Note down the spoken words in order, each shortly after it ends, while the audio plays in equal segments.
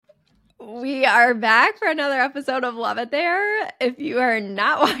We are back for another episode of Love It There. If you are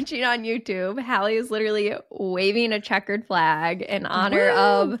not watching on YouTube, Hallie is literally waving a checkered flag in honor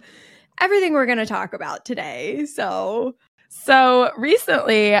of everything we're going to talk about today. So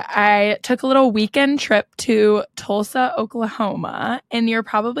recently I took a little weekend trip to Tulsa, Oklahoma, and you're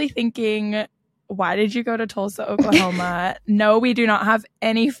probably thinking, why did you go to Tulsa, Oklahoma? No, we do not have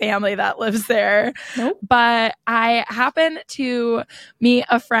any family that lives there. Nope. But I happened to meet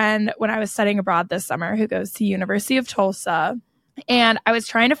a friend when I was studying abroad this summer who goes to University of Tulsa. And I was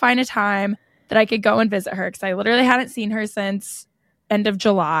trying to find a time that I could go and visit her because I literally hadn't seen her since end of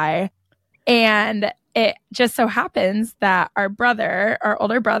July. And it just so happens that our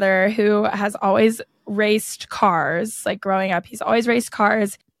older brother, who has always raced cars, like growing up, he's always raced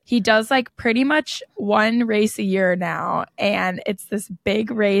cars. He does like pretty much one race a year now, and it's this big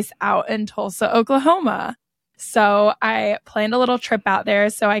race out in Tulsa, Oklahoma. So I planned a little trip out there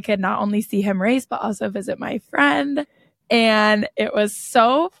so I could not only see him race, but also visit my friend. And it was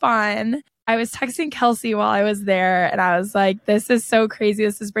so fun. I was texting Kelsey while I was there, and I was like, this is so crazy.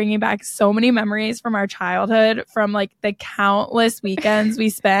 This is bringing back so many memories from our childhood, from like the countless weekends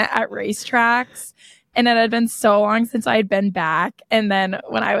we spent at racetracks. And it had been so long since I had been back. And then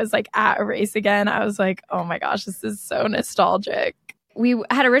when I was like at a race again, I was like, oh my gosh, this is so nostalgic. We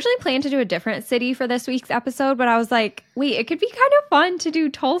had originally planned to do a different city for this week's episode, but I was like, wait, it could be kind of fun to do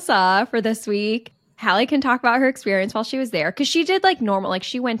Tulsa for this week. Hallie can talk about her experience while she was there, because she did like normal, like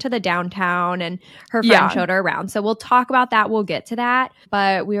she went to the downtown and her friend showed her around. So we'll talk about that. We'll get to that.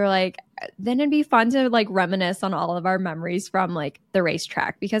 But we were like, then it'd be fun to like reminisce on all of our memories from like the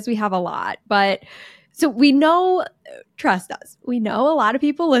racetrack, because we have a lot. But so we know, trust us, we know a lot of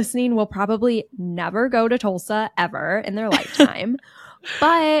people listening will probably never go to Tulsa ever in their lifetime.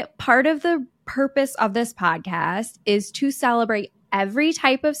 But part of the purpose of this podcast is to celebrate every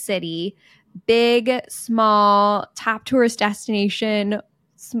type of city, big, small, top tourist destination,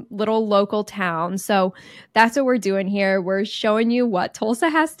 little local town. So that's what we're doing here. We're showing you what Tulsa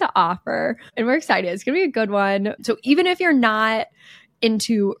has to offer, and we're excited. It's going to be a good one. So even if you're not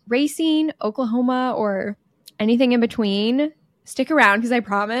into racing, Oklahoma, or anything in between, stick around, because I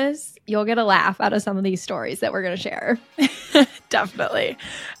promise you'll get a laugh out of some of these stories that we're going to share. Definitely.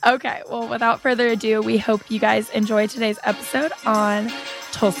 Okay, well, without further ado, we hope you guys enjoy today's episode on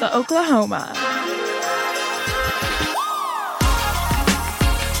Tulsa, Oklahoma.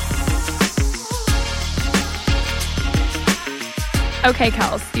 Okay,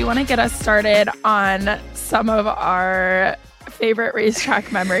 Kels, do you want to get us started on some of our favorite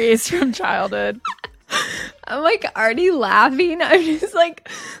racetrack memories from childhood? I'm like already laughing. I'm just like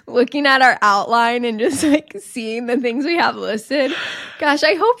looking at our outline and just like seeing the things we have listed. Gosh,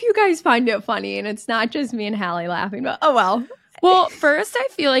 I hope you guys find it funny and it's not just me and Hallie laughing, but oh well. Well, first, I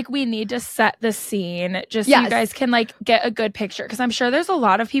feel like we need to set the scene just so you guys can like get a good picture, because I'm sure there's a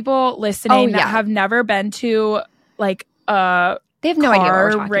lot of people listening that have never been to like they have no idea what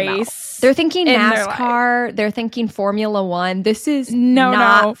we're talking race. About. They're thinking NASCAR. They're thinking Formula One. This is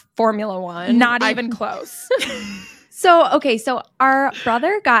not Formula One. Not even close. So our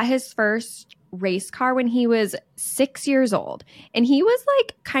brother got his first race car when he was 6 years old. And he was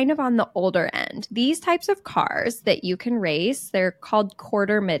like kind of on the older end. These types of cars that you can race, they're called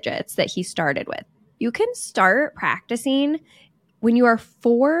quarter midgets that he started with. You can start practicing when you are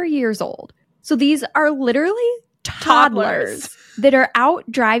 4 years old. So these are literally toddlers that are out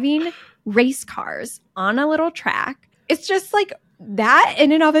driving race cars on a little track. It's just like that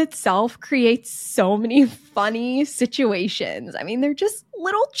in and of itself creates so many funny situations. I mean, they're just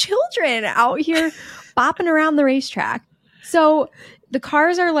little children out here bopping around the racetrack. So the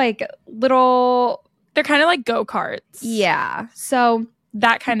cars are like little... They're kind of like go-karts. Yeah. So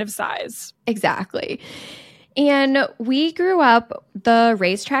that kind of size. Exactly. And we grew up, the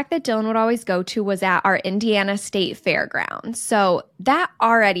racetrack that Dylan would always go to was at our Indiana State Fairgrounds. So that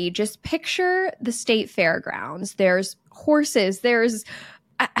already, just picture the state fairgrounds. There's horses, there's,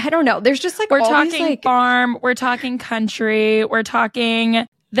 I don't know, there's just like we're all talking these, like, farm, we're talking country, we're talking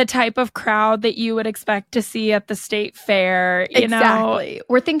the type of crowd that you would expect to see at the state fair, you know?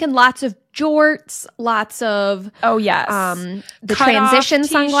 We're thinking lots of jorts, lots of the transition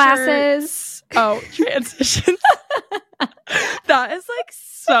sunglasses. Oh, transition. That is like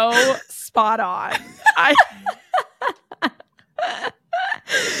so spot on.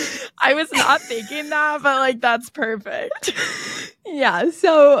 I was not thinking that, but like that's perfect. Yeah.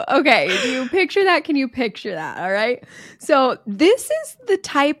 So, okay. Do you picture that? Can you picture that? All right. So this is the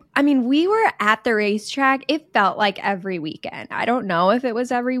type, I mean, we were at the racetrack. It felt like every weekend. I don't know if it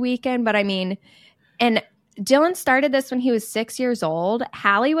was every weekend, but I mean, and Dylan started this when he was 6 years old.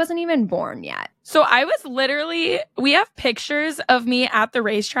 Hallie wasn't even born yet. So I was literally, we have pictures of me at the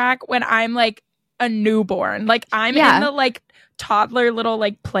racetrack when I'm like a newborn. Like I'm in the like toddler little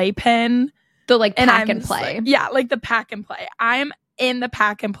like playpen. The like pack and play. Like, yeah, like the pack and play. I'm in the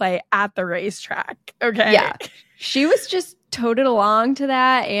pack and play at the racetrack. Okay. Yeah. She was just toted along to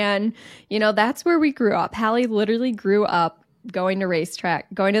that. And, you know, that's where we grew up. Hallie literally grew up going to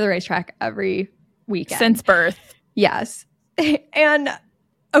the racetrack every weekend. Since birth. Yes. And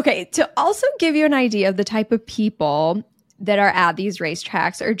okay, to also give you an idea of the type of people that are at these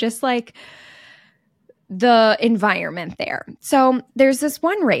racetracks or just like the environment there. So there's this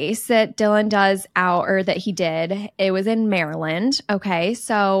one race that Dylan does out, or that he did. It was in Maryland. Okay.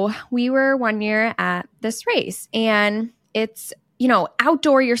 So we were one year at this race and it's, you know,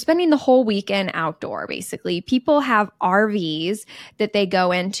 outdoor. You're spending the whole weekend outdoor, basically. People have RVs that they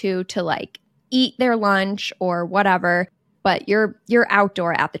go into to like eat their lunch or whatever, but you're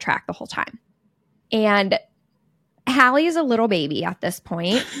outdoor at the track the whole time. And Hallie is a little baby at this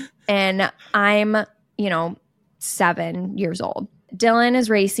point, and I'm, you know, 7 years old. Dylan is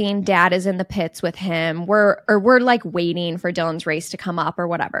racing. Dad is in the pits with him. We're like waiting for Dylan's race to come up or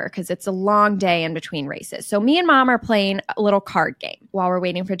whatever, because it's a long day in between races. So me and Mom are playing a little card game while we're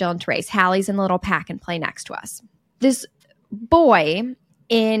waiting for Dylan to race. Hallie's in the little pack and play next to us. This boy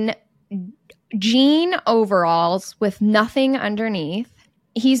in jean overalls with nothing underneath.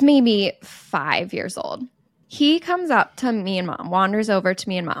 He's maybe 5 years old. He comes up to me and Mom, wanders over to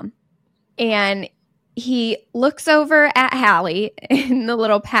me and Mom, and he looks over at Hallie in the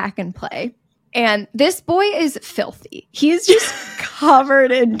little pack and play. And this boy is filthy. He's just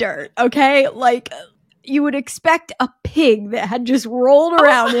covered in dirt, okay? Like you would expect a pig that had just rolled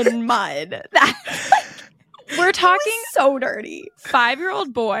around in mud. We're talking so dirty.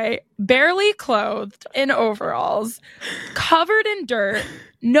 5-year-old boy, barely clothed in overalls, covered in dirt,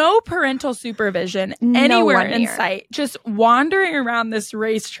 no parental supervision anywhere in sight, just wandering around this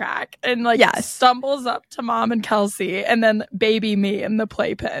racetrack and like stumbles up to Mom and Kelsey and then baby me in the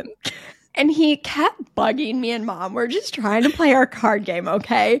playpen. And he kept bugging me and Mom. We're just trying to play our card game,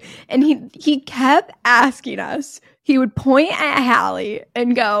 okay? And he kept asking us. He would point at Hallie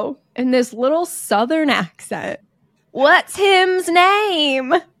and go in this little southern accent, "What's him's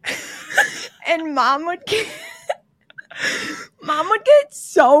name?" And Mom would get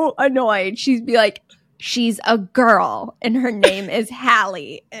so annoyed. She'd be like, "She's a girl and her name is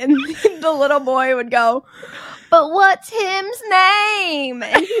Hallie." And the little boy would go, "But what's him's name?"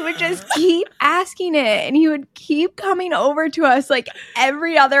 And he would just keep asking it. And he would keep coming over to us like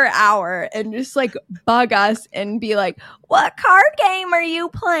every other hour and just like bug us and be like, "What card game are you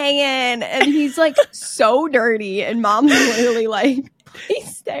playing?" And he's like so dirty. And Mom's literally like,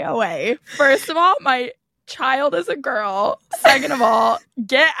 "Please stay away." First of all, my child is a girl. Second of all,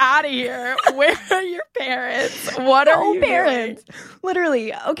 get out of here. Where are your parents? What are you parents doing?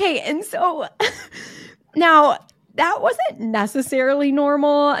 Literally. Okay. And so now, that wasn't necessarily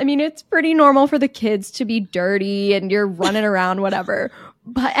normal. I mean, it's pretty normal for the kids to be dirty and you're running around, whatever.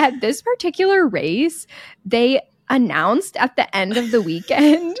 But at this particular race, they announced at the end of the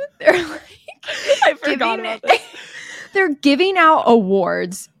weekend, they're like, I forgot about this. They're giving out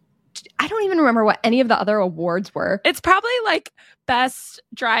awards. I don't even remember what any of the other awards were. It's probably like best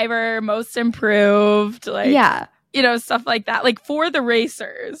driver, most improved, like, you know, stuff like that, like for the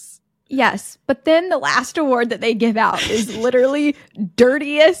racers. Yes. But then the last award that they give out is literally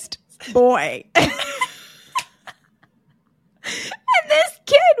dirtiest boy. And this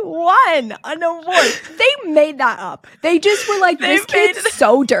kid won an award. They made that up. They just were like, this kid's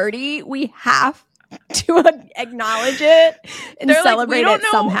so dirty. We have to acknowledge it and celebrate it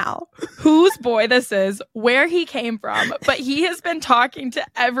somehow. Whose boy this is, where he came from, but he has been talking to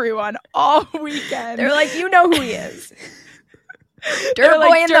everyone all weekend. They're like, you know who he is. Dirt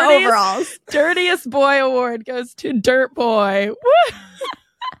boy in the overalls. Dirtiest boy award goes to Dirt Boy.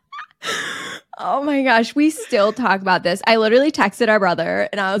 Oh my gosh, we still talk about this. I literally texted our brother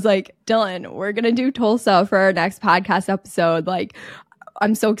and I was like, "Dylan, we're gonna do Tulsa for our next podcast episode. Like,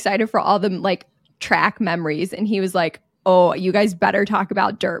 I'm so excited for all the like track memories." And he was like, "Oh, you guys better talk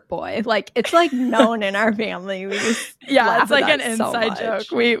about Dirt Boy." Like, it's like known in our family. We just it's like an inside joke.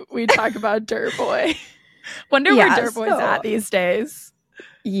 We talk about Dirt Boy. Wonder where Dirt Boy's at these days.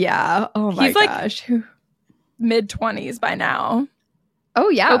 Yeah. Oh my gosh. Like mid-20s by now. Oh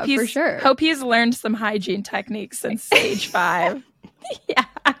yeah, for sure. Hope he's learned some hygiene techniques since stage 5. Yeah.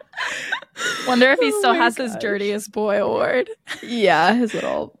 Wonder if he still has his dirtiest boy award. Yeah, his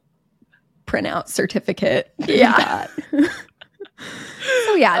little printout certificate. Yeah.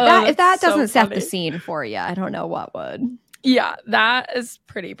 So yeah, if that so doesn't set funny. the scene for you, I don't know what would. Yeah, that is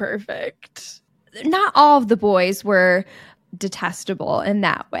pretty perfect. Not all of the boys were detestable in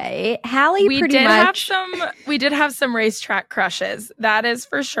that way. Hallie we did have some racetrack crushes, that is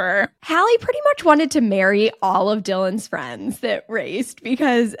for sure. Hallie pretty much wanted to marry all of Dylan's friends that raced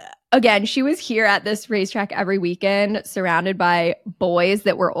because, again, she was here at this racetrack every weekend surrounded by boys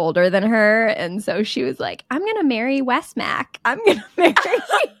that were older than her. And so she was like, I'm going to marry Wes Mack. I'm going to marry...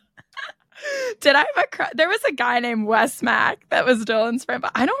 Did I have a crush? There was a guy named Wes Mack that was Dylan's friend,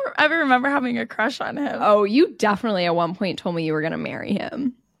 but I don't ever remember having a crush on him. Oh, you definitely at one point told me you were going to marry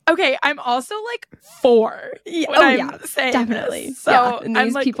him. Okay, I'm also like 4 when I'm saying definitely. This. So yeah, and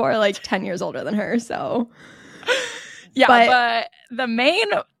these like, people are like 10 years older than her, so... Yeah, but the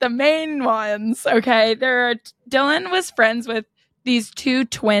main ones, okay, Dylan was friends with these 2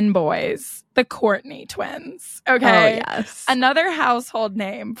 twin boys, the Courtney twins, okay? Oh, yes. Another household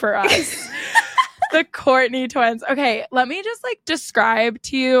name for us. The Courtney twins. Okay, let me just like describe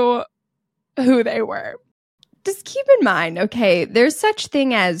to you who they were. Just keep in mind, okay, there's such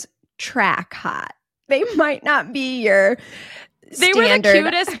thing as track hot. They might not be your They were the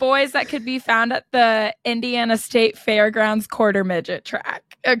cutest boys that could be found at the Indiana State Fairgrounds quarter midget track.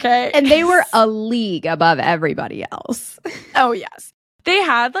 Okay. And they were a league above everybody else. Oh, yes. They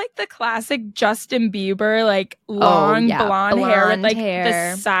had like the classic Justin Bieber, like long blonde hair with like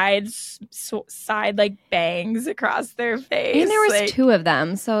the side like bangs across their face. And there was like, 2 of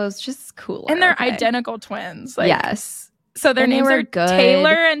them, so it was just cool. And they're identical twins. Like, yes. So their names are good.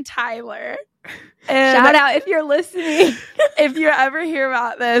 Taylor and Tyler. And shout out if you're listening. If you ever hear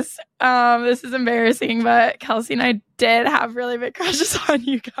about this, this is embarrassing, but Kelsey and I did have really big crushes on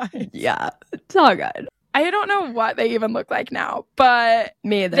you guys. Yeah, it's all good. I don't know what they even look like now, but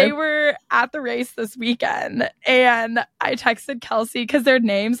me either. They were at the race this weekend, and I texted Kelsey because their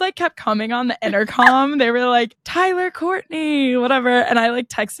names like kept coming on the intercom. They were like Tyler, Courtney, whatever, and I like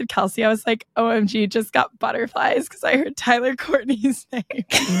texted Kelsey. I was like, "OMG, just got butterflies" because I heard Tyler Courtney's name.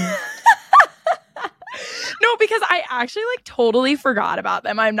 No, because I actually like totally forgot about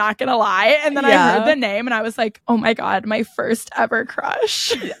them. I'm not gonna lie. And then I heard the name and I was like, oh my God, my first ever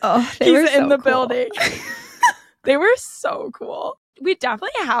crush. Oh, he's in the building. They were so cool. We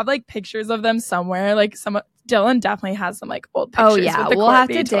definitely have like pictures of them somewhere. Like Dylan definitely has some like old pictures. Oh yeah, we'll have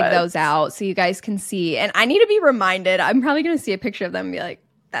to dig those out so you guys can see. And I need to be reminded. I'm probably gonna see a picture of them and be like,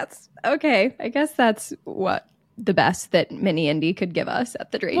 that's okay. I guess that's what the best that Mini Indy could give us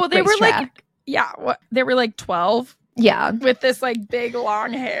at the race. Well, they were like. Yeah, they were like 12. Yeah. With this like big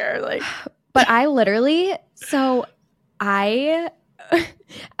long hair. Like, but I literally,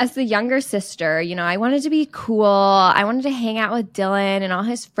 as the younger sister, you know, I wanted to be cool. I wanted to hang out with Dylan and all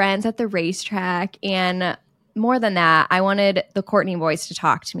his friends at the racetrack. And more than that, I wanted the Courtney boys to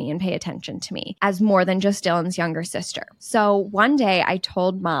talk to me and pay attention to me as more than just Dylan's younger sister. So one day I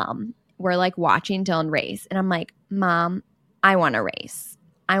told Mom, we're like watching Dylan race. And I'm like, Mom, I want to race.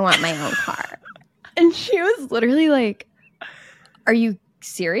 I want my own car. And she was literally like, are you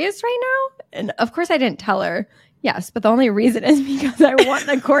serious right now? And of course I didn't tell her yes, but the only reason is because I want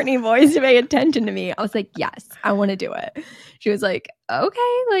the Courtney boys to pay attention to me. I was like, yes, I want to do it. She was like,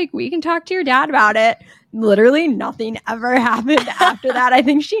 okay, like we can talk to your dad about it. Literally nothing ever happened after that. I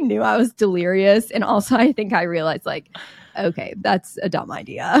think she knew I was delirious. And also I think I realized like, okay, that's a dumb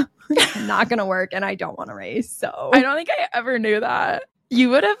idea. It's not going to work and I don't want to race. So I don't think I ever knew that. You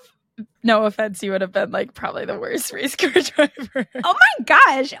would have, no offense, you would have been like probably the worst race car driver. Oh my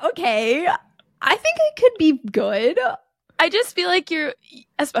gosh. Okay. I think I could be good. I just feel like you're,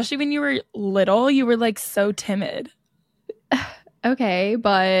 especially when you were little, you were like so timid. Okay,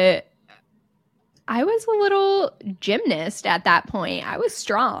 but I was a little gymnast at that point. I was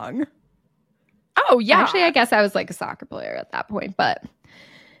strong. Oh, yeah. Actually, I guess I was like a soccer player at that point, but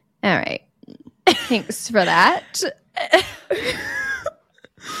all right. Thanks for that.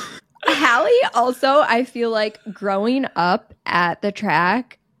 Hallie also, I feel like growing up at the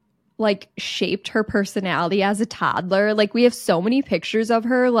track, like shaped her personality as a toddler. Like we have so many pictures of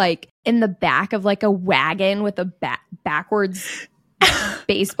her like in the back of like a wagon with a backwards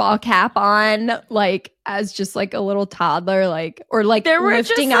baseball cap on, like as just like a little toddler, like or like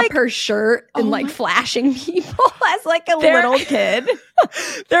lifting up her shirt and like flashing people as like a little kid.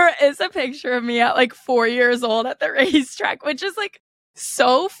 There is a picture of me at like 4 years old at the racetrack, which is like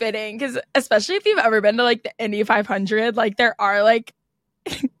so fitting because especially if you've ever been to like the Indy 500, like there are like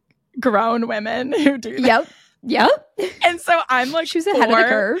grown women who do that. Yep. And so I'm like, she was ahead of the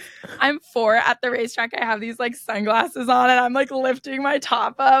curve. I'm 4 at the racetrack. I have these like sunglasses on and I'm like lifting my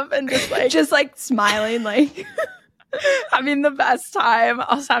top up and just like smiling like Having the best time.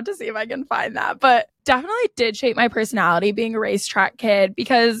 I'll just have to see if I can find that. But definitely did shape my personality being a racetrack kid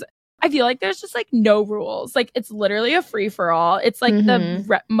because I feel like there's just like no rules. Like it's literally a free for all. It's like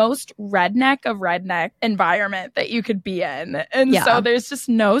the most redneck of redneck environment that you could be in. And so there's just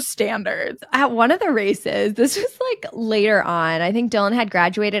no standards. At one of the races, this was like later on, I think Dylan had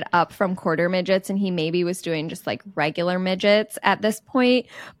graduated up from quarter midgets and he maybe was doing just like regular midgets at this point.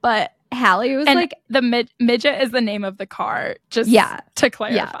 But Hallie was like, the midget is the name of the car, just to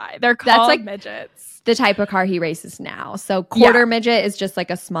clarify. They're called that's like midgets. The type of car he races now. So quarter midget is just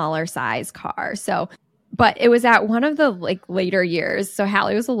like a smaller size car. So, but it was at one of the like later years. So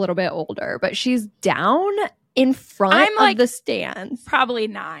Hallie was a little bit older, but she's down in front of the stands. Probably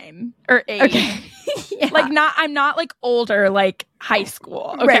 9 or 8. Okay. Like I'm not like older, like high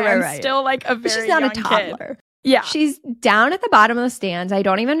school. Okay, right. I'm still like a very young a toddler. Kid. Yeah. She's down at the bottom of the stands. I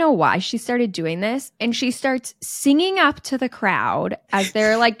don't even know why she started doing this. And she starts singing up to the crowd as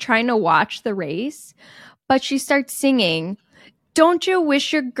they're like trying to watch the race. But she starts singing, "Don't you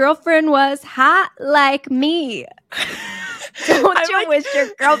wish your girlfriend was hot like me? Don't you wish your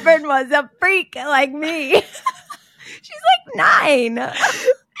girlfriend was a freak like me?" She's like 9. And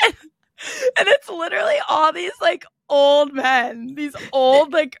it's literally all these like old men, these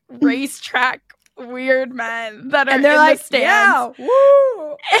old like racetrack weird men that are in like, the stands. Yeah,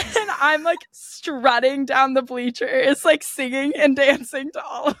 woo! And I'm like strutting down the bleachers, like singing and dancing to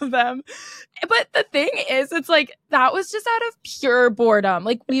all of them. But the thing is, it's like that was just out of pure boredom.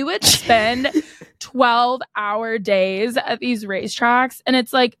 Like we would spend 12-hour days at these racetracks, and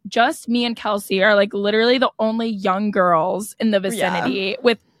it's like just me and Kelsey are like literally the only young girls in the vicinity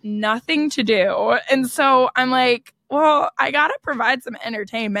with nothing to do. And so I'm like, well, I gotta provide some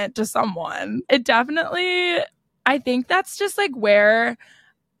entertainment to someone. It definitely, I think that's just like where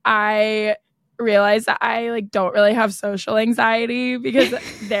I realized that I like don't really have social anxiety, because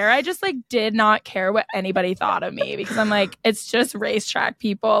there I just like did not care what anybody thought of me, because I'm like, it's just racetrack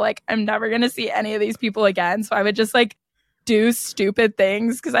people. Like I'm never gonna see any of these people again. So I would just like do stupid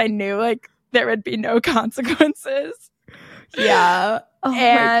things because I knew like there would be no consequences. Yeah. Oh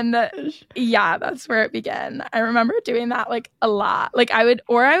and that's where it began. I remember doing that like a lot. Like I would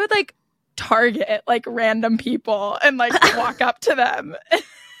like target like random people and like walk up to them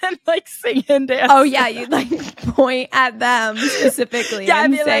and like sing and dance. Oh yeah, you'd like point at them specifically. Yeah,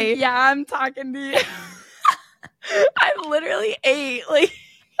 and I'd be say, like, "Yeah, I'm talking to you." I literally ate like.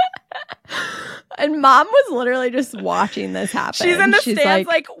 And Mom was literally just watching this happen. She's in the stands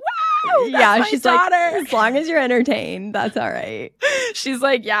like, "Wow, that's she's my daughter." Like, as long as you're entertained, that's all right. She's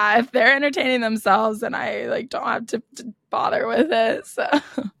like, "Yeah, if they're entertaining themselves, then I like don't have to bother with it." So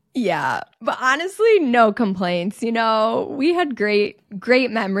yeah, but honestly, no complaints. You know, we had great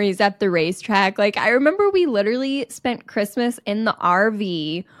memories at the racetrack. Like I remember we literally spent Christmas in the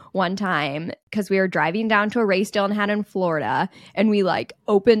RV one time because we were driving down to a race Dylan had in Florida, and we like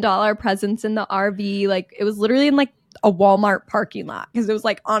opened all our presents in the RV. Like it was literally in like a Walmart parking lot because it was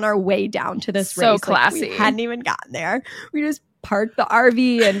like on our way down to this race. So classy. Like, we hadn't even gotten there. We just parked the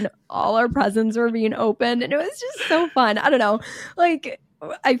RV and all our presents were being opened, and it was just so fun. I don't know, like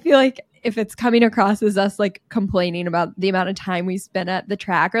I feel like if it's coming across as us like complaining about the amount of time we spent at the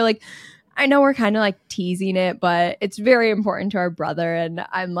track, or like I know we're kind of like teasing it, but it's very important to our brother, and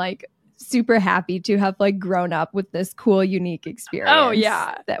I'm like super happy to have like grown up with this cool, unique experience. Oh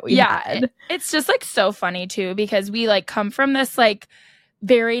yeah, that we had. It's just like so funny too, because we like come from this like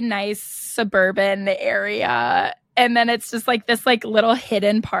very nice suburban area, and then it's just like this like little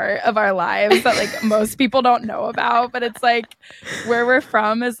hidden part of our lives that like most people don't know about. But it's like where we're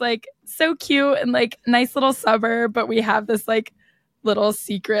from is like so cute and like nice little suburb, but we have this like little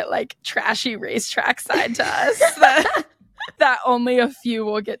secret like trashy racetrack side to us that only a few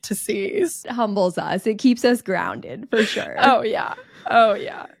will get to see. It humbles us. It keeps us grounded for sure. Oh yeah.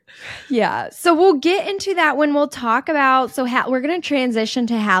 Yeah. So we'll get into that when we'll talk about, we're going to transition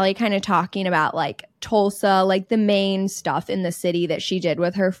to Hallie kind of talking about like Tulsa, like the main stuff in the city that she did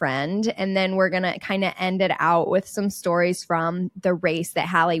with her friend. And then we're going to kind of end it out with some stories from the race that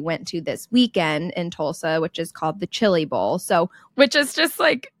Hallie went to this weekend in Tulsa, which is called the Chili Bowl. Which is just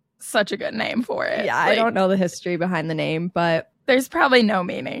like such a good name for it. Yeah. Like, I don't know the history behind the name, but there's probably no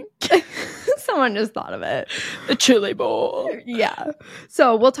meaning. Someone just thought of it. The Chili Bowl. Yeah.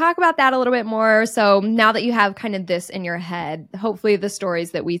 So we'll talk about that a little bit more. So now that you have kind of this in your head, hopefully the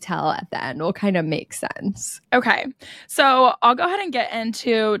stories that we tell at the end will kind of make sense. Okay. So I'll go ahead and get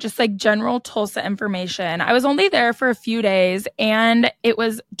into just like general Tulsa information. I was only there for a few days, and it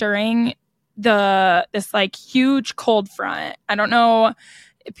was during this like huge cold front. I don't know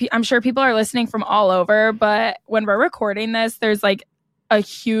I'm sure people are listening from all over, but when we're recording this, there's like a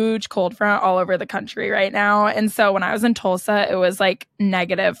huge cold front all over the country right now. And so when I was in Tulsa, it was like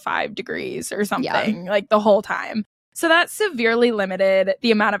 -5 degrees or something like the whole time. So that severely limited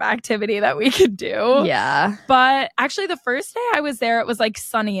the amount of activity that we could do. Yeah. But actually the first day I was there, it was like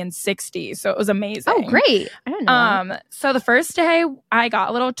sunny and 60. So it was amazing. Oh, great. I didn't know that. So the first day I got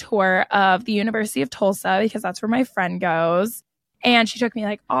a little tour of the University of Tulsa because that's where my friend goes. And she took me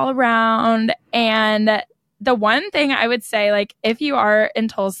like all around. And the one thing I would say, like, if you are in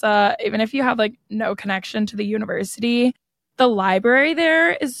Tulsa, even if you have like no connection to the university, the library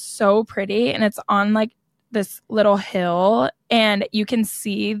there is so pretty, and it's on like this little hill, and you can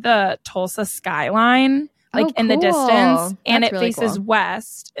see the Tulsa skyline like in the distance, and it really faces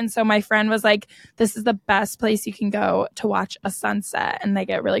west. And so my friend was like, this is the best place you can go to watch a sunset, and they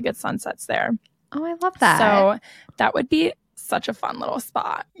get really good sunsets there. Oh, I love that. So that would be such a fun little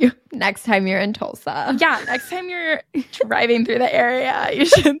spot. Next time you're in Tulsa. Yeah, next time you're driving through the area, you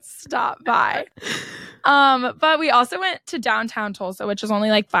should stop by. But we also went to downtown Tulsa, which is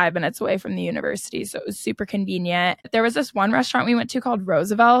only like 5 minutes away from the university, so it was super convenient. There was this one restaurant we went to called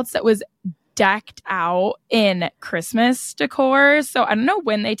Roosevelt's that was decked out in Christmas decor. So I don't know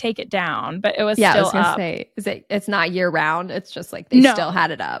when they take it down, but it was still up. I was gonna say, it's not year round. It's just like they still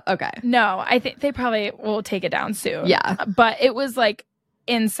had it up. Okay. No, I think they probably will take it down soon. Yeah. But it was like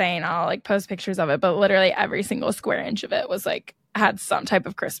insane. I'll like post pictures of it, but literally every single square inch of it was like had some type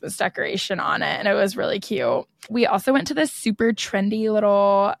of Christmas decoration on it, and it was really cute. We also went to this super trendy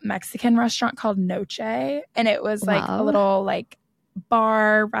little Mexican restaurant called Noche, and it was like a little like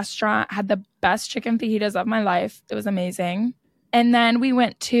bar restaurant, had the best chicken fajitas of my life. It was amazing. And then we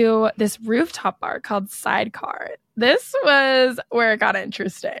went to this rooftop bar called Sidecar. This was where it got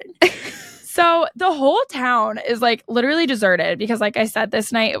interesting. So the whole town is like literally deserted because, like I said,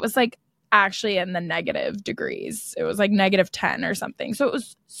 this night it was like actually in the negative degrees. It was like -10 or something. So it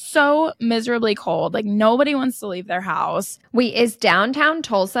was so miserably cold. Like nobody wants to leave their house. Wait, is downtown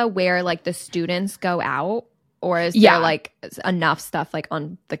Tulsa where like the students go out? Or is there like enough stuff like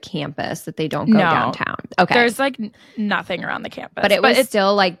on the campus that they don't go downtown? Okay. There's like nothing around the campus. But it was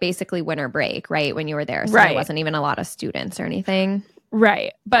still like basically winter break, right? When you were there. So there wasn't even a lot of students or anything.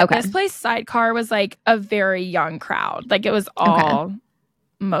 Right. But this place, Sidecar, was like a very young crowd. Like it was all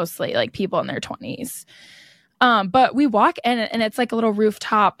mostly like people in their 20s. But we walk in and it's like a little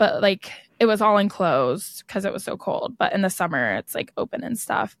rooftop, but like it was all enclosed because it was so cold. But in the summer, it's like open and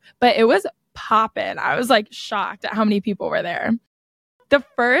stuff. But it was poppin'. I was like shocked at how many people were there. The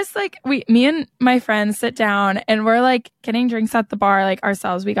first like me and my friends sit down and we're like getting drinks at the bar like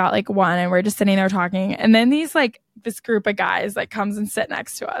ourselves. We got like one and we're just sitting there talking. And then this group of guys like comes and sit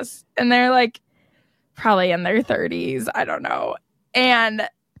next to us, and they're like probably in their 30s. I don't know. And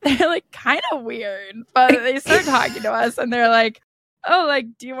they're like kind of weird, but they start talking to us and they're like, oh,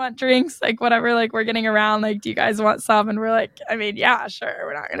 like, do you want drinks? Like, whatever, like, we're getting around. Like, do you guys want some? And we're like, I mean, yeah, sure.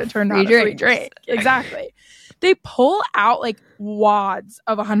 We're not going to turn down a free drink. Exactly. They pull out, like, wads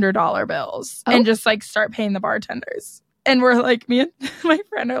of $100 bills and just, like, start paying the bartenders. And we're like, me and my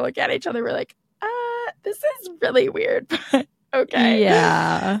friend are looking at each other. We're like, this is really weird, but okay.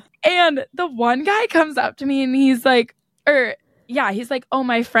 Yeah. And the one guy comes up to me and he's like, he's like, oh,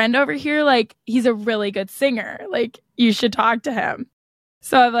 my friend over here, like, he's a really good singer. Like, you should talk to him.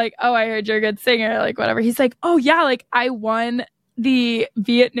 So I'm like, oh, I heard you're a good singer. Like, whatever. He's like, oh, yeah, like, I won the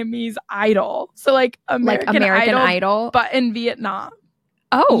Vietnamese Idol. So, like, American Idol, but in Vietnam.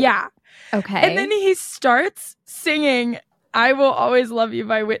 Oh. Yeah. Okay. And then he starts singing I Will Always Love You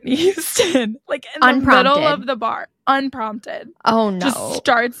by Whitney Houston. Like, in the middle of the bar. Unprompted. Oh, no. Just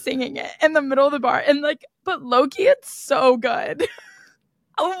starts singing it in the middle of the bar. And, like, but low-key, it's so good.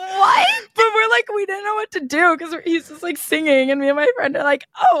 What? But we're like, we didn't know what to do because he's just like singing, and me and my friend are like,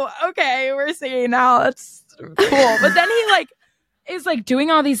 oh, okay, we're singing now. That's cool. But then he like is like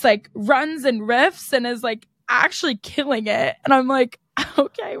doing all these like runs and riffs and is like actually killing it. And I'm like,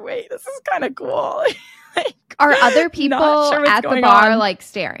 okay, wait, this is kind of cool. Like, are other people at the bar like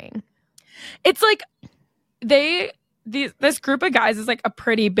staring? It's like this group of guys is like a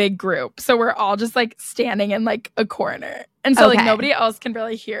pretty big group, so we're all just like standing in like a corner, and so like nobody else can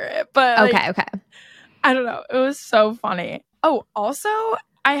really hear it. But like, okay, I don't know. It was so funny. Oh, also,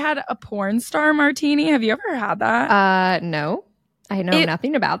 I had a porn star martini. Have you ever had that? No, I know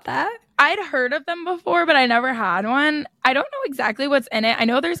nothing about that. I'd heard of them before, but I never had one. I don't know exactly what's in it. I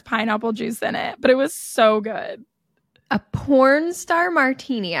know there's pineapple juice in it, but it was so good. A porn star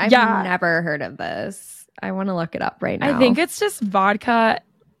martini. I've never heard of this. I want to look it up right now. I think it's just vodka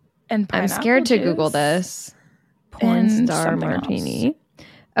and pineapple I'm scared to juice Google this. Porn star martini. Else.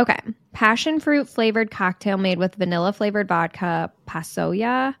 Okay. Passion fruit flavored cocktail made with vanilla flavored vodka,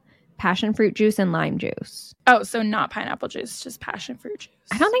 pasoya, passion fruit juice, and lime juice. Oh, so not pineapple juice, just passion fruit juice.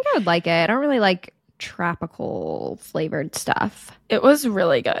 I don't think I would like it. I don't really like tropical flavored stuff. It was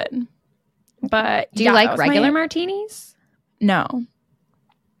really good. But do you like regular martinis? No.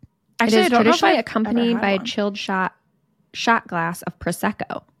 Actually, it is traditionally accompanied by a chilled shot glass of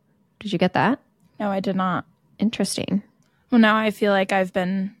Prosecco. Did you get that? No, I did not. Interesting. Well, now I feel like I've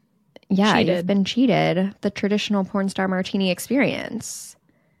been cheated. You've been cheated. The traditional porn star martini experience.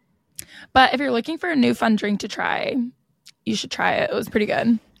 But if you're looking for a new fun drink to try, you should try it. It was pretty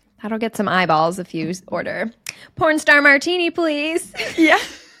good. That'll get some eyeballs if you order porn star martini, please. Yeah.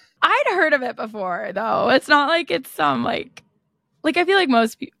 I'd heard of it before, though. It's not like it's some like I feel like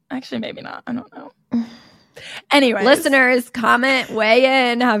most people, actually maybe not. I don't know. Anyways. Listeners, comment,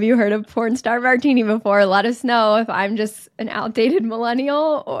 weigh in. Have you heard of porn star martini before? Let us know if I'm just an outdated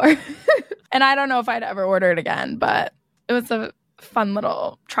millennial or. And I don't know if I'd ever order it again, but it was a fun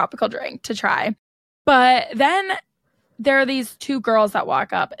little tropical drink to try. But then there are these two girls that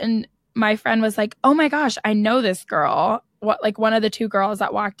walk up, and my friend was like, oh my gosh, I know this girl. One of the two girls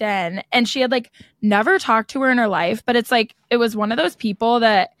that walked in, and she had never talked to her in her life, but it's it was one of those people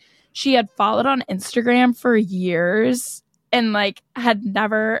that she had followed on Instagram for years and had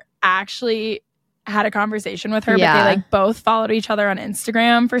never actually had a conversation with her, but they both followed each other on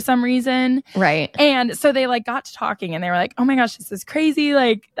Instagram for some reason. Right. And so they got to talking, and they were like, oh my gosh, this is crazy.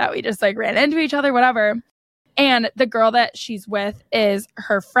 That we just ran into each other, whatever. And the girl that she's with is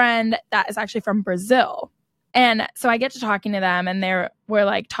her friend that is actually from Brazil. And so I get to talking to them, and they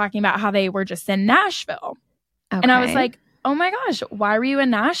were talking about how they were just in Nashville. Okay. And I was like, oh my gosh, why were you in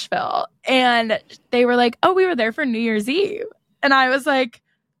Nashville? And they were like, oh, we were there for New Year's Eve. And I was like,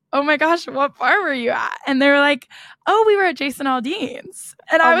 oh my gosh, what bar were you at? And they were like, oh, we were at Jason Aldean's.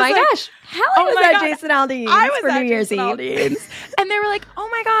 And I was like, gosh, Hallie was at Jason Aldean's for New Year's Eve. And they were like, oh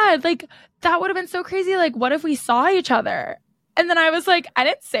my God, that would have been so crazy. What if we saw each other? And then I was like, I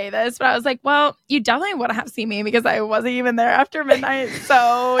didn't say this, but I was like, well, you definitely wouldn't have seen me because I wasn't even there after midnight.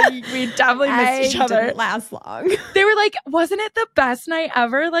 So we definitely missed each other. Didn't last long. They were like, wasn't it the best night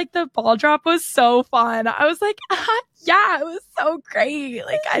ever? The ball drop was so fun. I was like, yeah, it was so great.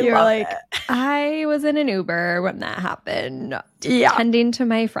 I love it. I was in an Uber when that happened. Tending to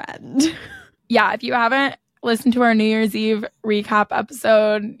my friend. Yeah, if you haven't listened to our New Year's Eve recap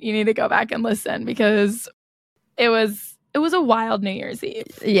episode, you need to go back and listen because it was a wild New Year's Eve.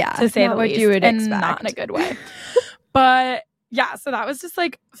 Yeah. To say the least. You would and expect. Not in a good way. But yeah, so that was just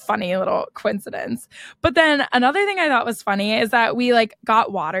funny little coincidence. But then another thing I thought was funny is that we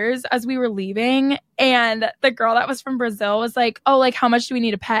got waters as we were leaving. And the girl that was from Brazil was like, oh, how much do we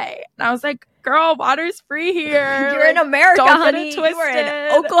need to pay? And I was like, girl, water's free here. You're in America, honey. You were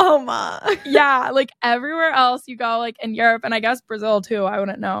in Oklahoma. Yeah, everywhere else you go, in Europe, and I guess Brazil too. I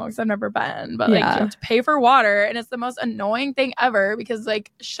wouldn't know because I've never been. But you have to pay for water, and it's the most annoying thing ever because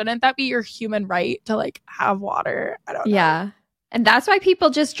shouldn't that be your human right to have water? I don't know. Yeah, and that's why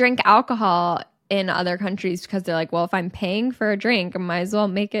people just drink alcohol in other countries because they're like, well, if I'm paying for a drink, I might as well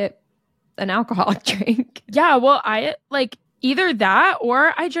make it an alcoholic drink. Yeah, well, I either that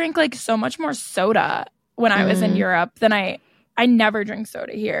or I drank so much more soda when I was in Europe than I never drink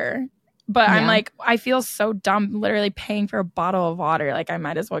soda here. But I'm I feel so dumb literally paying for a bottle of water. I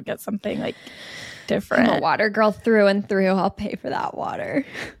might as well get something different. I'm a water girl through and through. I'll pay for that water.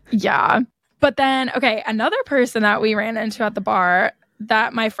 Yeah. But then, okay, another person that we ran into at the bar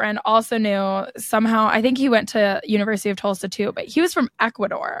that my friend also knew somehow, I think he went to University of Tulsa too, but he was from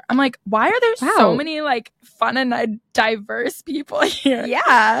Ecuador. I'm like, why are there so many fun and diverse people here?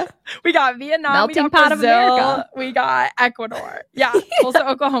 Yeah. We got Vietnam, melting we got pot Brazil, of America. We got Ecuador. Yeah, Tulsa,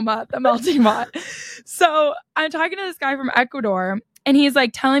 Oklahoma, the melting pot. So I'm talking to this guy from Ecuador, and he's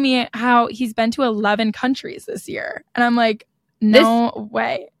telling me how he's been to 11 countries this year. And I'm like, no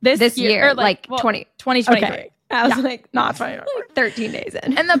way. This year 2023. Okay. I was not 2024. 13 days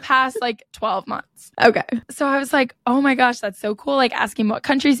in the past 12 months. Okay. So I was like, oh my gosh, that's so cool. Asking what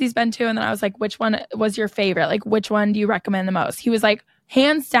countries he's been to. And then I was like, which one was your favorite? Which one do you recommend the most? He was like,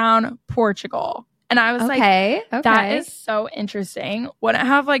 hands down, Portugal. And I was like, that is so interesting. Wouldn't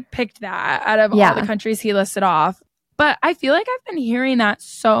have picked that out of all the countries he listed off. But I feel like I've been hearing that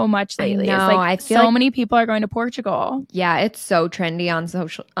so much lately. I feel so many people are going to Portugal. Yeah, it's so trendy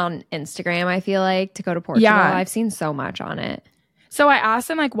on Instagram, I feel like, to go to Portugal. Yeah. I've seen so much on it. So I asked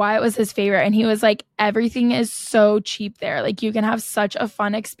him why it was his favorite, and he was like, everything is so cheap there. You can have such a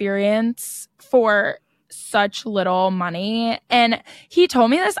fun experience for such little money. And he told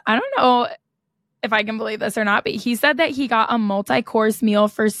me this, I don't know if I can believe this or not, but he said that he got a multi-course meal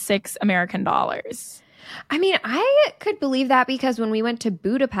for $6 American. I mean, I could believe that because when we went to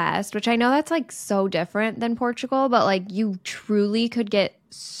Budapest, which I know that's like so different than Portugal, but like you truly could get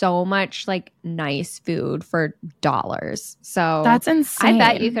so much like nice food for dollars. So That's insane.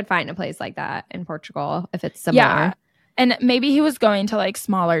 I bet you could find a place like that in Portugal if it's similar. Yeah. And maybe he was going to like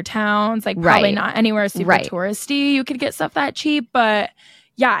smaller towns, like probably not anywhere super touristy. You could get stuff that cheap. But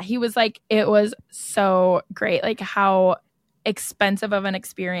yeah, he was like, it was so great. Like how expensive of an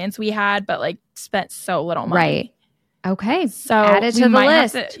experience we had, but like spent so little money. Right. Okay. So add it to the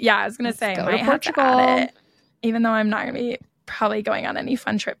list. I was going to say, go might to have to Portugal. add it, even though I'm not going to be probably going on any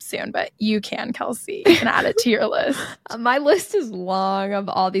fun trips soon, but you can, Kelsey. You can add it to your list. My list is long of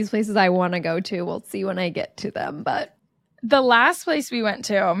all these places I want to go to. We'll see when I get to them, but the last place we went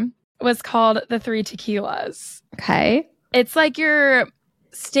to was called the Three Tequilas. Okay. It's like your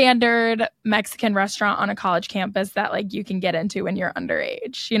standard Mexican restaurant on a college campus that like you can get into when you're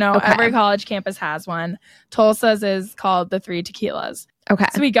underage. You know, every college campus has one. Tulsa's is called the Three Tequilas. Okay.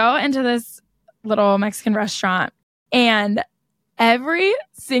 So we go into this little Mexican restaurant and every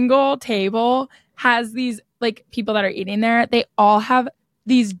single table has these like people that are eating there. They all have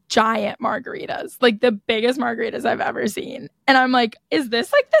these giant margaritas, like the biggest margaritas I've ever seen. And I'm like, is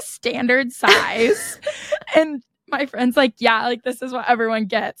this like the standard size? And my friend's like, yeah, like this is what everyone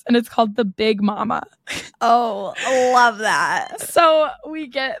gets. And it's called the Big Mama. Oh, love that. So we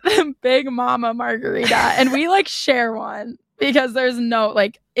get the Big Mama margarita and we like share one because there's no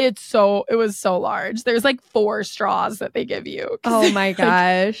like, it was so large. There's like 4 straws that they give you. Oh my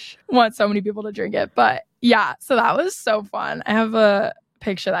gosh. Want so many people to drink it. But yeah, so that was so fun. I have a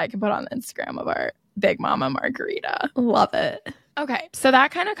picture that I can put on Instagram of our Big Mama margarita. Love it. Okay. So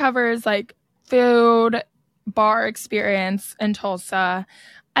that kind of covers like food, bar experience in Tulsa.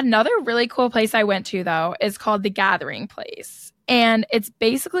 Another really cool place I went to, though, is called the Gathering Place. And it's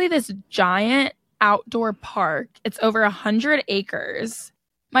basically this giant outdoor park. It's over 100 acres.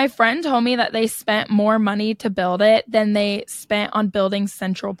 My friend told me that they spent more money to build it than they spent on building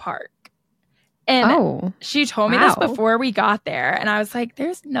Central Park. And she told me this before we got there. And I was like,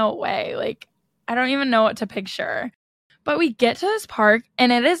 there's no way. Like, I don't even know what to picture. But we get to this park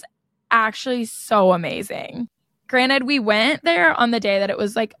and it is actually so amazing. Granted, we went there on the day that it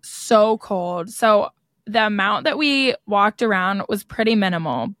was like so cold. So the amount that we walked around was pretty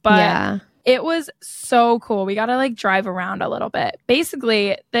minimal. But it was so cool. We got to like drive around a little bit.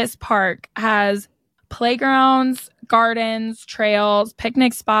 Basically, this park has playgrounds, gardens, trails,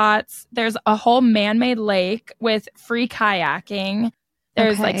 picnic spots. There's a whole man-made lake with free kayaking.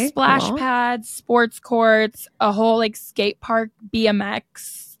 There's like splash pads, sports courts, a whole like skate park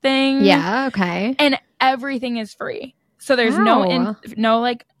BMX thing. Yeah, okay. And everything is free. So there's no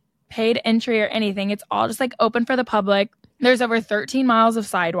like paid entry or anything. It's all just like open for the public. There's over 13 miles of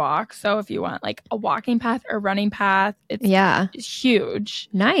sidewalk. So if you want like a walking path or running path, it's huge.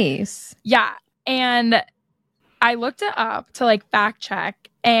 Nice. Yeah. And I looked it up to like fact check,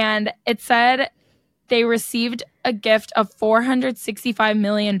 and it said they received a gift of $465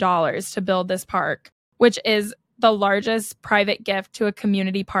 million to build this park, which is the largest private gift to a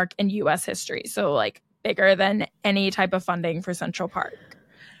community park in U.S. history. So like bigger than any type of funding for Central Park.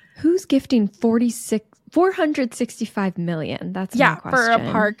 Who's gifting $465 million? That's my question. For a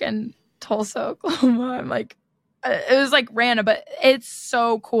park in Tulsa, Oklahoma. I'm like, it was like random, but it's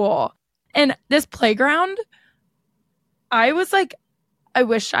so cool. And this playground, I was like, I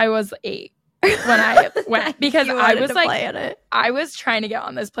wish I was 8 when I went, because I was like, I was trying to get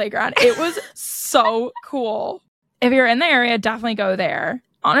on this playground. It was so cool. If you're in the area, definitely go there.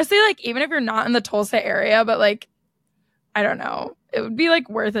 Honestly, like even if you're not in the Tulsa area, but like, I don't know, it would be like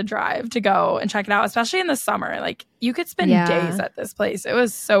worth a drive to go and check it out, especially in the summer. Like you could spend days at this place. It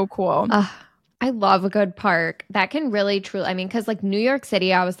was so cool. I love a good park. That can really, truly, I mean, because like New York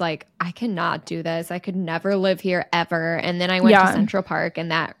City, I was like, I cannot do this. I could never live here ever. And then I went to Central Park and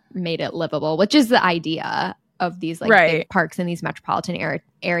that made it livable, which is the idea of these like big parks in these metropolitan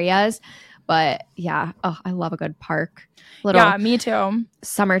areas. But yeah, I love a good park. Me too.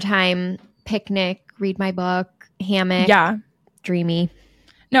 Summertime picnic, read my book, hammock. Yeah. Dreamy.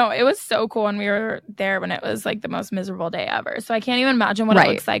 No, it was so cool when we were there when it was like the most miserable day ever. So I can't even imagine what it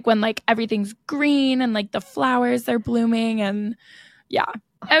looks like when like everything's green and like the flowers are blooming and okay.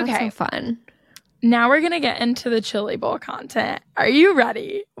 That's so fun. Now we're going to get into the Chili Bowl content. Are you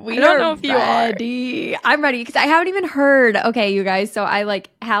ready? I don't know if you are. I'm ready because I haven't even heard. Okay, you guys. So I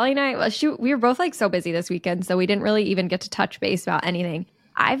like Hallie and I, we were both like so busy this weekend. So we didn't really even get to touch base about anything.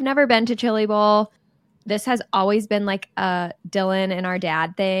 I've never been to Chili Bowl. this has always been like a Dylan and our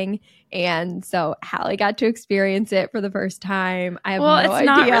dad thing. And so Hallie got to experience it for the first time. I have no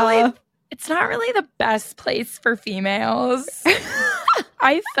idea. It's not really the best place for females.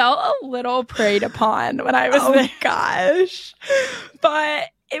 I felt a little preyed upon when I was there. Gosh. But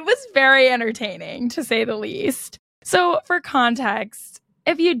it was very entertaining, to say the least. So for context,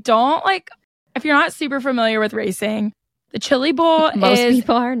 if you're not super familiar with racing, the Chili Bowl Most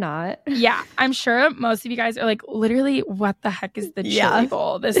people are not. Yeah, I'm sure most of you guys are like, literally, what the heck is the Chili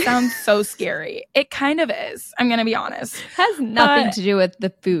Bowl? This sounds so scary. It kind of is. I'm going to be honest. It has nothing to do with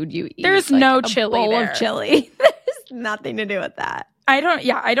the food you eat. There's no chili bowl there. Of chili. There's nothing to do with that. I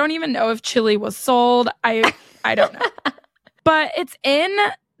don't even know if chili was sold. I don't know. But it's in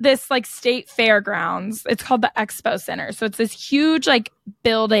this like state fairgrounds. It's called the Expo Center. So it's this huge like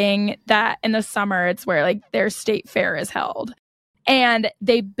building that in the summer it's where like their state fair is held. And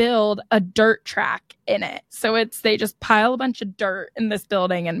they build a dirt track in it. So they just pile a bunch of dirt in this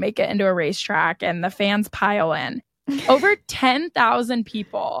building and make it into a racetrack, and the fans pile in. Over 10,000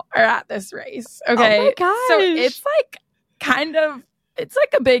 people are at this race. Okay. Oh my gosh. So it's like it's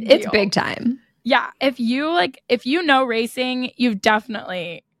like a big deal. It's big time. Yeah. If you know racing, you've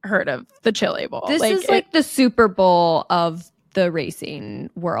definitely heard of the Chili Bowl. This is like the Super Bowl of the racing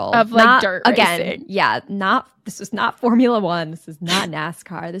world. Of like dirt again, racing. Yeah. This is not Formula One. This is not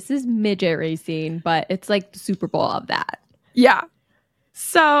NASCAR. This is midget racing, but it's like the Super Bowl of that. Yeah.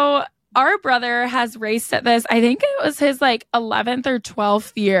 So our brother has raced at this. I think it was his like 11th or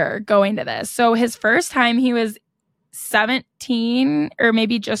 12th year going to this. So his first time he was 17 or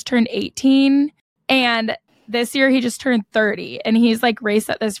maybe just turned 18. And this year he just turned 30. And he's like raced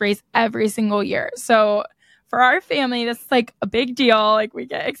at this race every single year. So for our family, this is like a big deal. Like we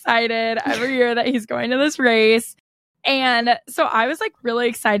get excited every year that he's going to this race. And so I was like really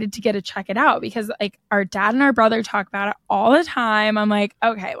excited to get to check it out because like our dad and our brother talk about it all the time. I'm like,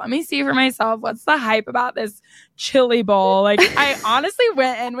 okay, let me see for myself. What's the hype about this Chili Bowl? Like I honestly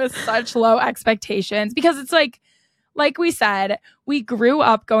went in with such low expectations because it's like we said, we grew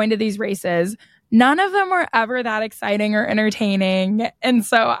up going to these races. None of them were ever that exciting or entertaining. And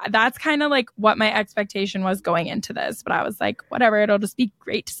so that's kind of like what my expectation was going into this. But I was like, whatever, it'll just be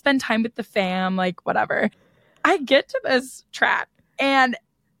great to spend time with the fam, like whatever. I get to this track and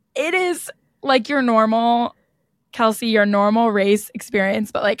it is like your normal race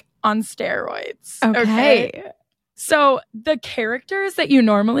experience, but like on steroids. Okay. So the characters that you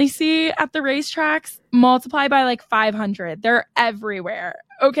normally see at the racetracks multiply by like 500. They're everywhere.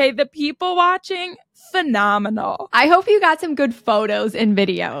 Okay. The people watching, phenomenal. I hope you got some good photos and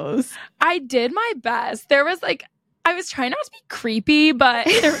videos. I did my best. There was like, I was trying not to be creepy, but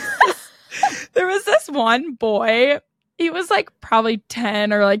there was this one boy. He was like probably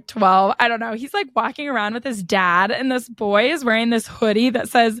 10 or like 12. I don't know. He's like walking around with his dad, and this boy is wearing this hoodie that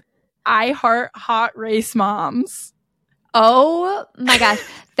says, "I heart hot race moms." Oh my gosh.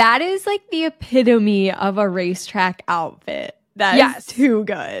 That is like the epitome of a racetrack outfit. That is too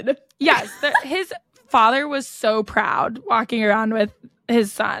good. Yes. His father was so proud walking around with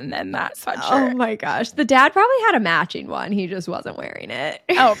his son in that sweatshirt. Oh my gosh. The dad probably had a matching one. He just wasn't wearing it.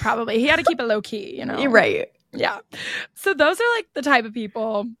 Oh, probably. He had to keep it low key, you know? You're right. Yeah. So those are like the type of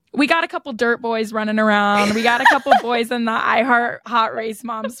people. We got a couple dirt boys running around. We got a couple boys in the I Heart Hot Race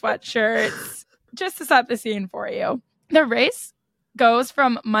Mom sweatshirts. Just to set the scene for you. The race goes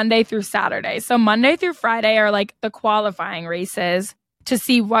from Monday through Saturday. So Monday through Friday are like the qualifying races to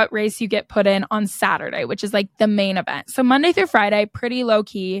see what race you get put in on Saturday, which is like the main event. So Monday through Friday, pretty low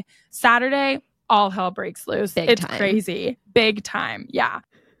key. Saturday, all hell breaks loose. It's crazy. Big time. Yeah.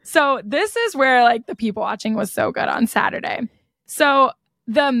 So this is where like the people watching was so good on Saturday. So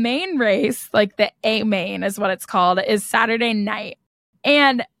the main race, like the A main is what it's called, is Saturday night.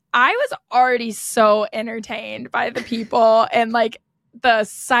 And I was already so entertained by the people and like the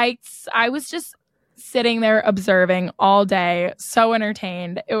sights. I was just sitting there observing all day, so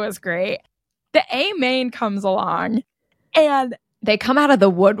entertained. It was great. The A main comes along and they come out of the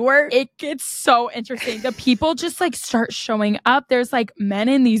woodwork. It gets so interesting. The people just like start showing up. There's like men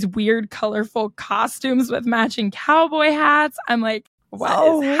in these weird, colorful costumes with matching cowboy hats. I'm like,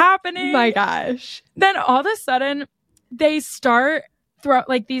 what is happening? My gosh. Then all of a sudden they start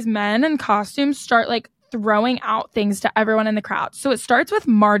these men in costumes start like throwing out things to everyone in the crowd. So it starts with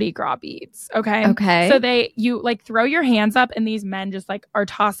Mardi Gras beads. Okay. So you like throw your hands up and these men just like are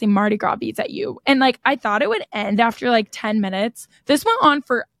tossing Mardi Gras beads at you. And like, I thought it would end after like 10 minutes. This went on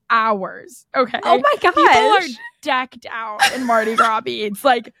for hours. Okay. Oh my gosh. People are decked out in Mardi Gras beads.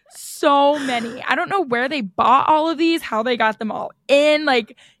 Like so many. I don't know where they bought all of these, how they got them all in.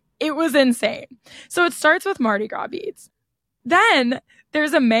 Like It was insane. So it starts with Mardi Gras beads. Then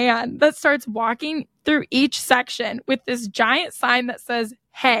there's a man that starts walking through each section with this giant sign that says,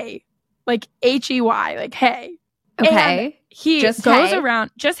 hey, like H-E-Y, like hey. Okay. And he Just goes hey?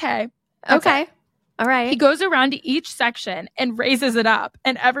 around, just hey. Okay. All right. He goes around to each section and raises it up,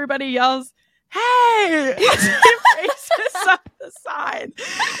 and everybody yells, hey! He raises up the sign.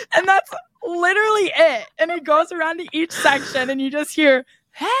 And that's literally it. And he goes around to each section, and you just hear,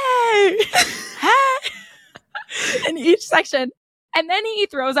 hey! Hey! In each section. And then he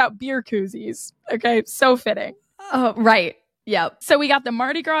throws out beer koozies. Okay, so fitting. Oh, right. Yep. So we got the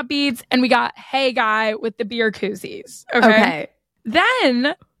Mardi Gras beads, and we got hey guy with the beer koozies. Okay.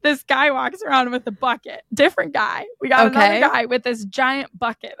 Then this guy walks around with a bucket. Different guy. We got another guy with this giant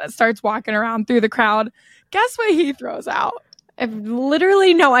bucket that starts walking around through the crowd. Guess what he throws out? I have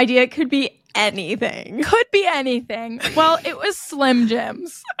literally no idea. It could be anything. Could be anything. Well, it was Slim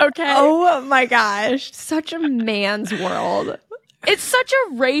Jims. Okay. Oh my gosh. Such a man's world. It's such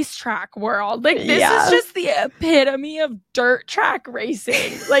a racetrack world. Like, this is just the epitome of dirt track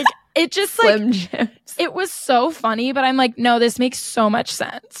racing. Like, it just Slim Jims. It was so funny, but I'm like, no, this makes so much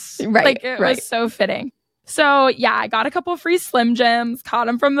sense. Right. Like, it was so fitting. So yeah, I got a couple free Slim Jims, caught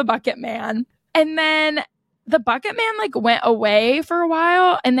them from the Bucket Man. And then the Bucket Man like went away for a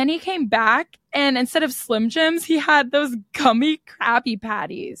while, and then he came back, and instead of Slim Jims, he had those gummy Krabby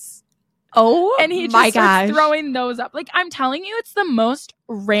Patties. Oh, and he just starts throwing those up. Like, I'm telling you, it's the most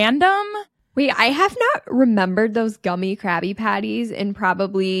random. Wait, I have not remembered those gummy Krabby Patties in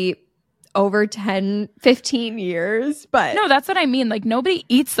probably over 10, 15 years. But no, that's what I mean. Like, nobody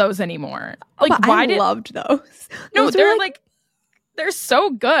eats those anymore. Like, I loved those. No, they're like they're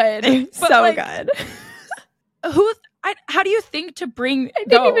so good. They're so good. How do you think to bring I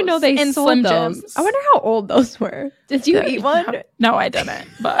didn't even know they sold Slim those. Jims? I wonder how old those were. Did you eat one? No, I didn't.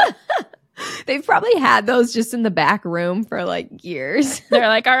 But they've probably had those just in the back room for like years. They're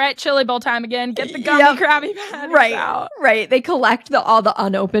like, all right, chili bowl time again. Get the gummy Krabby Patties out. Right. They collect all the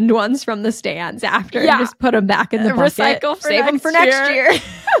unopened ones from the stands after and just put them back in the bucket. Recycle for Save them for next year.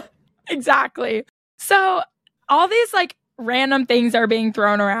 Exactly. So all these like random things are being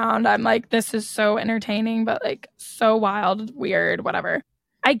thrown around. I'm like, this is so entertaining, but like so wild, weird, whatever.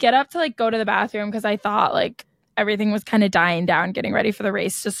 I get up to like go to the bathroom because I thought like everything was kind of dying down, getting ready for the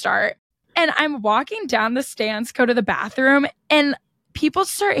race to start. And I'm walking down the stands, go to the bathroom, and people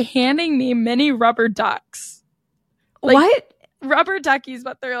start handing me mini rubber ducks. Like, what? Rubber duckies,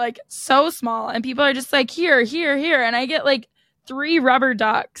 but they're like so small. And people are just like, here, here, here. And I get like 3 rubber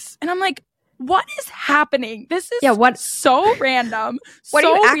ducks. And I'm like, what is happening? This is so random. What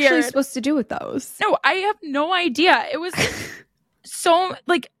so are you actually weird. supposed to do with those? No, I have no idea. It was so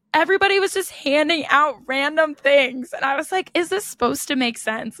like everybody was just handing out random things. And I was like, is this supposed to make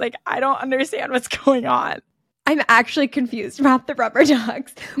sense? Like, I don't understand what's going on. I'm actually confused about the rubber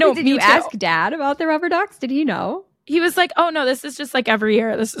ducks. No, Wait, did you ask Dad about the rubber ducks? Did he know? He was like, oh, no, this is just like every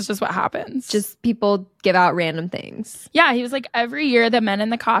year. This is just what happens. Just people give out random things. Yeah, he was like, every year the men in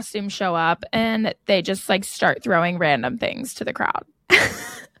the costume show up and they just like start throwing random things to the crowd.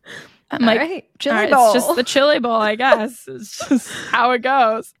 I'm like, right, chili bowl. It's just the chili bowl, I guess. It's just how it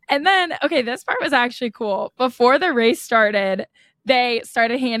goes. And then, okay, this part was actually cool. Before the race started, they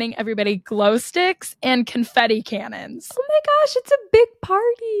started handing everybody glow sticks and confetti cannons. Oh my gosh, it's a big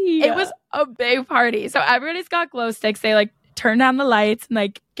party. It was a big party. So everybody's got glow sticks. They like turn down the lights and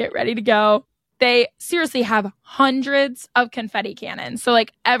like get ready to go. They seriously have hundreds of confetti cannons. So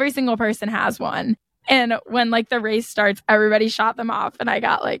like every single person has one. And when like the race starts, everybody shot them off, and I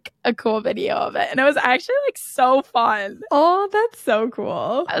got like a cool video of it. And it was actually like so fun. Oh, that's so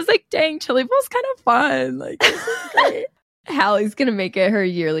cool. I was like, dang, chili bowl's kind of fun. Like, this is great. Hallie's gonna make it her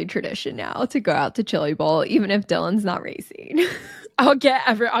yearly tradition now to go out to Chili Bowl, even if Dylan's not racing. I'll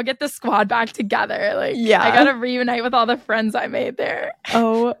get the squad back together. Like, I gotta reunite with all the friends I made there.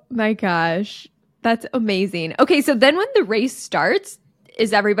 Oh my gosh. That's amazing. Okay, so then when the race starts,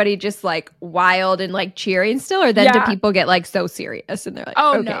 is everybody just like wild and like cheering still, or then do people get like so serious and they're like,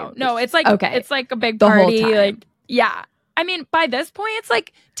 oh okay, no, it's like it's like a big the party. Whole time. Like, yeah. I mean, by this point it's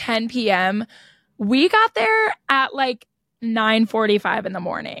like 10 p.m. We got there at like 9:45 in the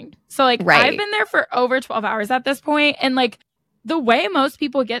morning. So like I've been there for over 12 hours at this point, and like the way most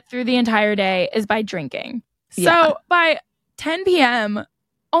people get through the entire day is by drinking. So by 10 p.m.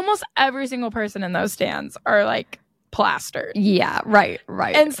 almost every single person in those stands are like plastered. Yeah, right.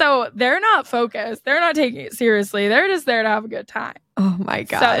 And so they're not focused. They're not taking it seriously. They're just there to have a good time. Oh my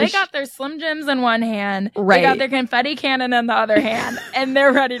gosh. So they got their Slim Jims in one hand. They got their confetti cannon in the other hand, and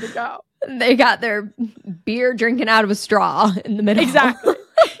they're ready to go. They got their beer drinking out of a straw in the middle. Exactly.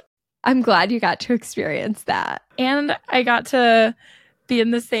 I'm glad you got to experience that. And I got to be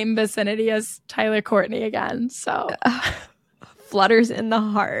in the same vicinity as Tyler Courtney again. So flutters in the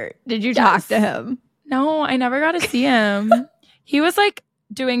heart. Did you talk to him? No, I never got to see him. He was like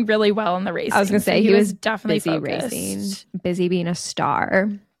doing really well in the racing. I was going to say, so he was definitely busy focused. racing, busy being a star.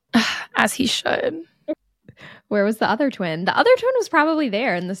 As he should. Where was the other twin? The other twin was probably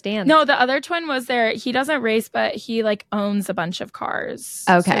there in the stands. No, the other twin was there. He doesn't race, but he like owns a bunch of cars.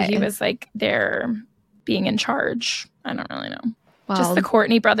 Okay. So he was like there being in charge. I don't really know. Well, just the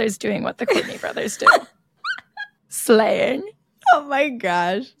Courtney brothers doing what the Courtney brothers do. Slaying. Oh my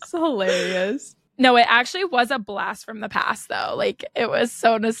gosh. It's hilarious. No, it actually was a blast from the past though. Like it was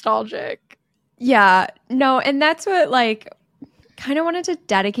so nostalgic. Yeah. No, and that's what like kind of wanted to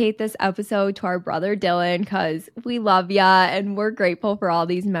dedicate this episode to our brother Dylan because we love ya and we're grateful for all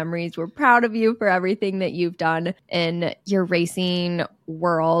these memories. We're proud of you for everything that you've done in your racing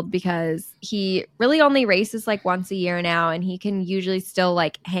world because he really only races like once a year now and he can usually still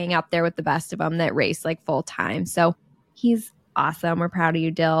like hang up there with the best of them that race like full time. So he's awesome. We're proud of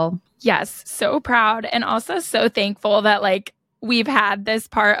you, Dill. Yes, so proud and also so thankful that like we've had this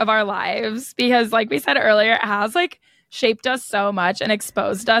part of our lives because like we said earlier, it has like shaped us so much and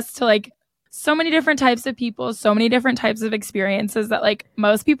exposed us to like so many different types of people, so many different types of experiences that like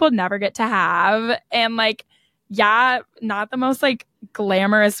most people never get to have. And like, yeah, not the most like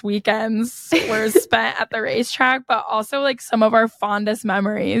glamorous weekends were spent at the racetrack, but also like some of our fondest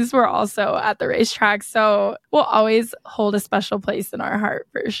memories were also at the racetrack. So we'll always hold a special place in our heart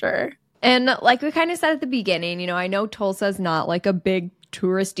for sure. And like we kind of said at the beginning, you know, I know Tulsa's not like a big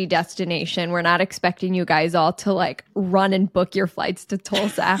touristy destination. We're not expecting you guys all to like run and book your flights to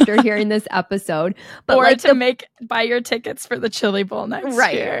Tulsa after hearing this episode. But or like to buy your tickets for the Chili Bowl next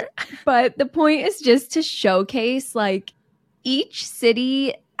year. But the point is just to showcase like each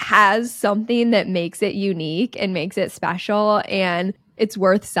city has something that makes it unique and makes it special and it's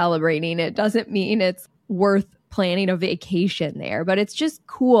worth celebrating. It doesn't mean it's worth planning a vacation there, but it's just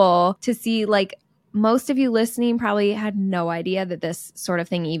cool to see like most of you listening probably had no idea that this sort of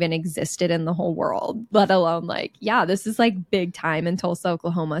thing even existed in the whole world, let alone like, yeah, this is like big time in Tulsa,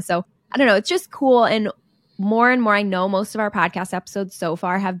 Oklahoma. So I don't know. It's just cool. And more, I know most of our podcast episodes so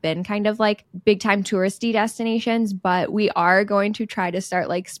far have been kind of like big time touristy destinations, but we are going to try to start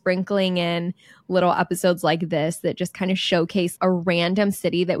like sprinkling in little episodes like this that just kind of showcase a random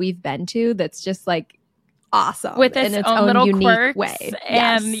city that we've been to that's just like awesome with its own little unique quirks way.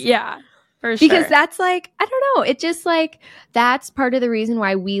 And yeah. For sure. Because that's like, I don't know. It just like, that's part of the reason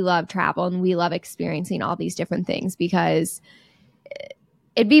why we love travel and we love experiencing all these different things because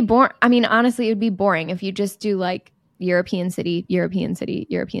it'd be boring. I mean, honestly, it would be boring if you just do like European city, European city,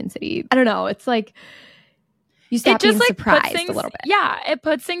 European city. I don't know. It's like, you stop being like surprised a little bit. Yeah. It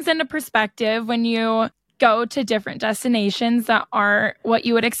puts things into perspective when you go to different destinations that aren't what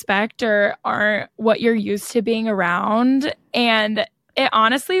you would expect or aren't what you're used to being around. And it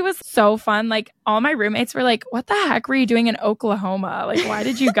honestly was so fun. Like all my roommates were like, what the heck were you doing in Oklahoma? Like, why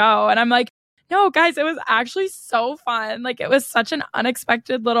did you go? And I'm like, no, guys, it was actually so fun. Like it was such an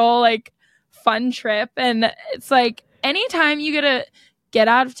unexpected little like fun trip. And it's like anytime you get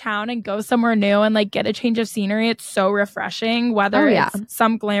out of town and go somewhere new and like get a change of scenery, it's so refreshing, whether it's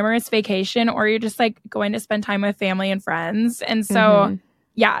some glamorous vacation or you're just like going to spend time with family and friends. And so,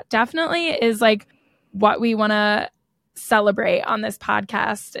 yeah, definitely is like what we want to celebrate on this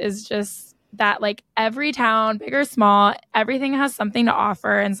podcast is just that like every town, big or small, everything has something to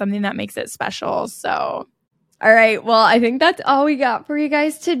offer and something that makes it special. So all right, well, I think that's all we got for you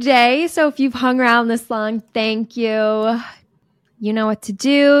guys today. So if you've hung around this long, thank you. You know what to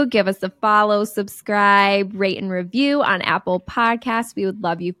do. Give us a follow, subscribe, rate, and review on Apple Podcasts. We would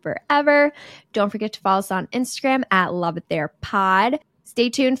love you forever. Don't forget to follow us on Instagram at Love It There Pod. Stay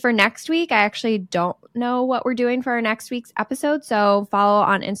tuned for next week. I actually don't know what we're doing for our next week's episode, so follow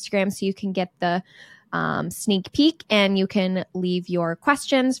on Instagram so you can get the sneak peek and you can leave your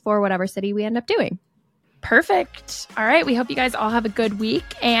questions for whatever city we end up doing. Perfect. All right. We hope you guys all have a good week.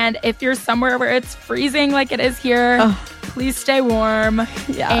 And if you're somewhere where it's freezing like it is here, please stay warm.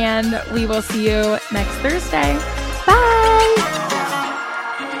 Yeah. And we will see you next Thursday. Bye.